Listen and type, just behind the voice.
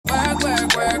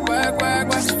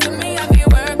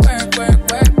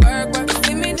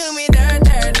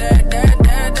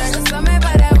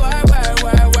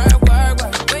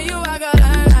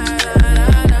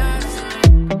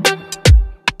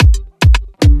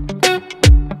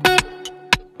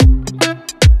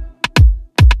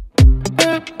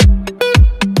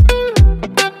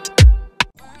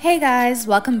Hey guys,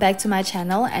 welcome back to my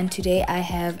channel, and today I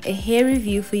have a hair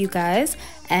review for you guys,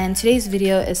 and today's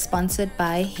video is sponsored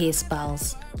by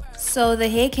Hairspells. So the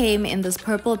hair came in this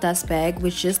purple dust bag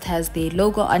which just has the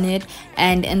logo on it,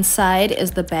 and inside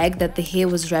is the bag that the hair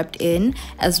was wrapped in,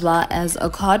 as well as a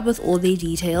card with all the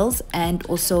details and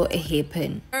also a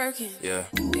hairpin. Yeah.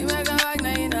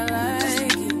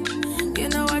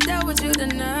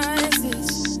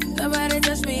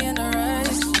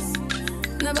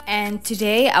 And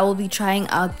today I will be trying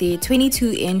out the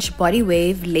 22-inch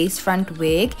Bodywave lace front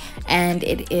wig, and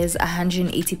it is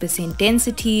 180%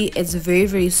 density. It's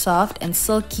very soft and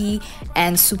silky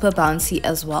and super bouncy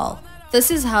as well. This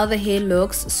is how the hair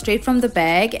looks straight from the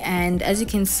bag, and as you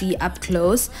can see up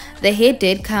close, the hair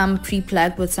did come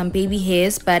pre-plucked with some baby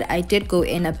hairs, but I did go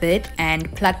in a bit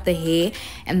and pluck the hair,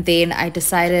 and then I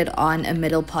decided on a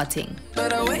middle parting.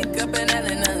 But I wake up and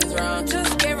nothing's wrong.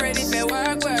 Just get ready for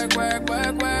work.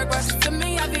 To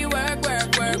me, I be work.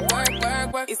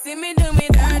 You see me do me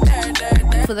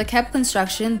dirt. For the cap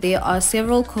construction, there are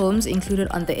several combs included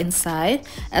on the inside,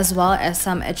 as well as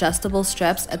some adjustable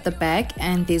straps at the back,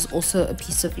 and there's also a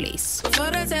piece of lace.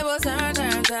 For the table, turn.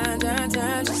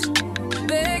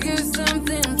 Beg you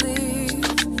something,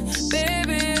 please.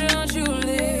 Baby, don't you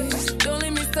leave. Don't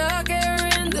leave me stuck here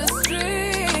in the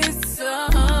streets.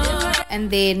 And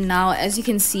then now, as you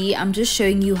can see, I'm just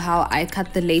showing you how I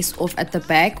cut the lace off at the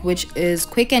back, which is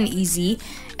quick and easy.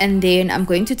 And then I'm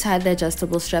going to tie the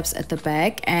adjustable straps at the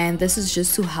back, and this is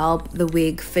just to help the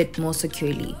wig fit more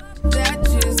securely. That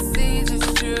you see is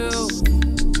true.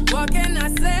 What can I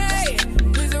say?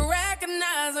 Please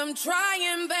recognize I'm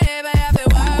trying, baby.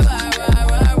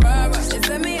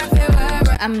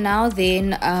 I'm now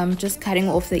then just cutting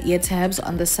off the ear tabs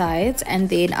on the sides, and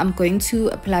then I'm going to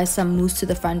apply some mousse to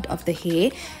the front of the hair.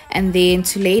 And then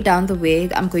to lay down the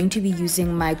wig, I'm going to be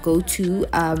using my go-to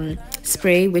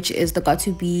spray, which is the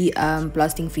Got2b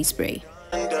blasting free spray.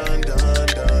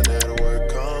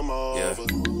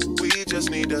 We just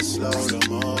need to slow the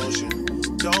motion.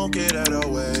 Don't get out of the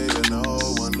way to no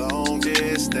one. Long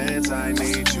distance, I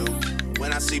need you.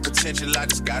 When I see potential, I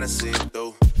just gotta see it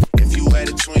through. If you had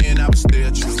a twin, I would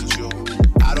still choose you.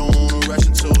 I don't wanna rush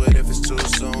into it if it's too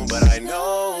soon, but I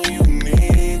know you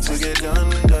need to get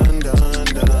done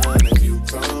if you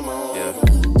come on. Yeah.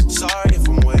 Sorry if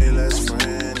I'm way less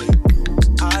friendly.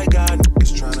 I got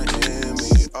niggas tryna end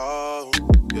me. Oh,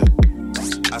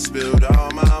 yeah. I spilled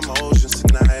all my emotions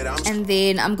tonight. And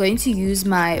then I'm going to use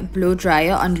my blow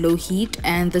dryer on low heat,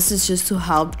 and this is just to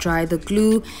help dry the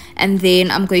glue. And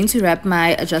then I'm going to wrap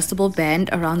my adjustable band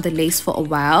around the lace for a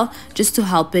while, just to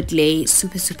help it lay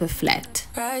super flat.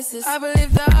 I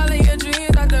believe that all of your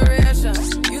dreams are duration.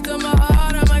 You took my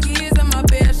heart, all my keys, and my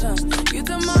patience. You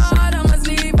took my heart, I must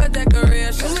leave a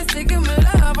decoration. You mistaken my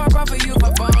love, I brought for you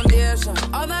for foundation.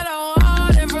 All that I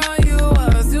wanted from you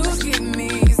was to give me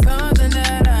something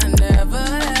that I never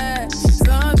had,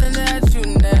 something that you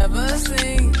never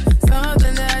seen,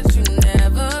 something that you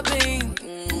never been.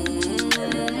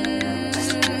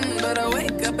 But I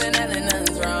wake up and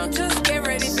nothing's wrong. Just get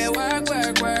ready for work.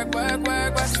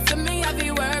 To me, I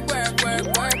be work.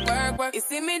 You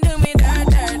see me do me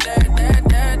dirt.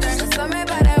 So me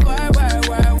by that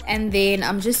work. And then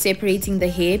I'm just separating the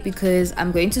hair because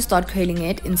I'm going to start curling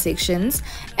it in sections,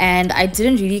 and I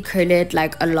didn't really curl it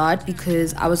like a lot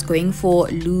because I was going for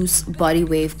loose body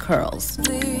wave curls.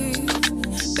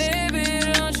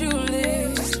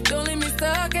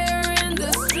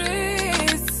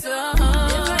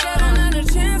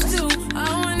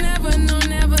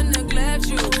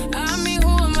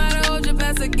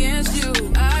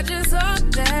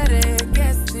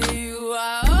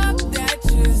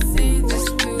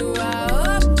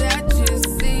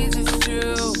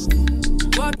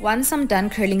 Once I'm done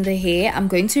curling the hair, I'm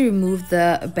going to remove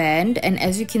the band, and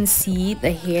as you can see,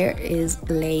 the hair is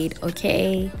laid,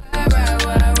 okay?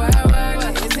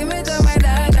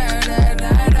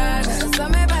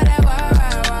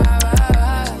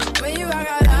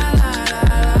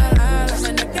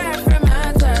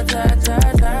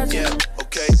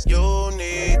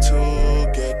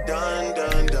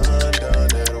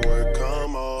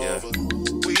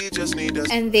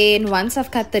 And then once I've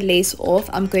cut the lace off,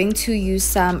 I'm going to use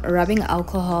some rubbing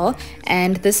alcohol,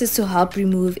 and this is to help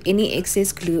remove any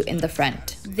excess glue in the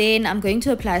front. Then I'm going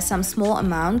to apply some small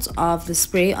amounts of the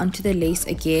spray onto the lace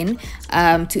again,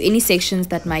 to any sections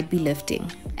that might be lifting.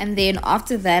 And then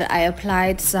after that, I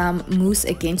applied some mousse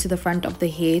again to the front of the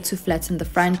hair to flatten the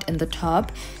front and the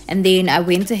top. And then I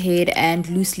went ahead and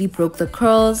loosely broke the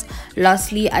curls.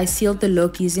 Lastly, I sealed the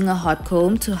look using a hot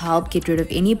comb to help get rid of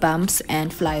any bumps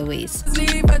and flyaways.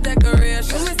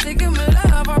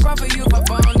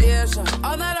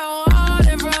 All that I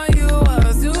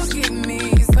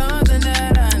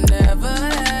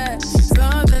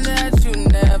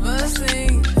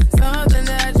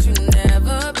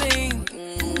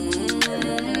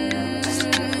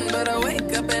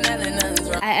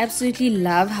absolutely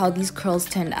love how these curls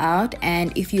turned out,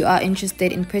 and if you are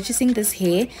interested in purchasing this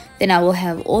hair, then I will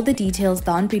have all the details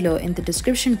down below in the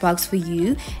description box for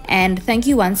you. And thank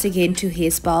you once again to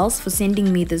Hairspells for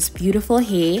sending me this beautiful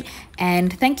hair,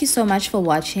 and thank you so much for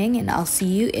watching, and I'll see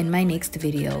you in my next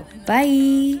video.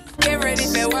 Bye. Get ready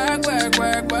for work, work,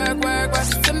 work, work, work,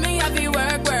 work. To me, I be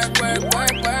work, work, work,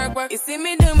 work, work, work. You see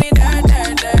me do me dirt,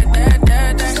 dirt, dirt, dirt,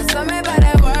 dirt, dirt. Tell me about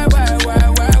that work, work,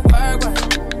 work, work, work, work.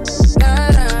 Na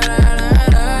na na na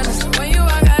na na. When you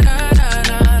walk out, na na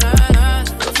na na na.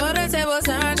 Before the table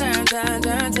turn, turn, turn,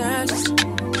 turn, turn.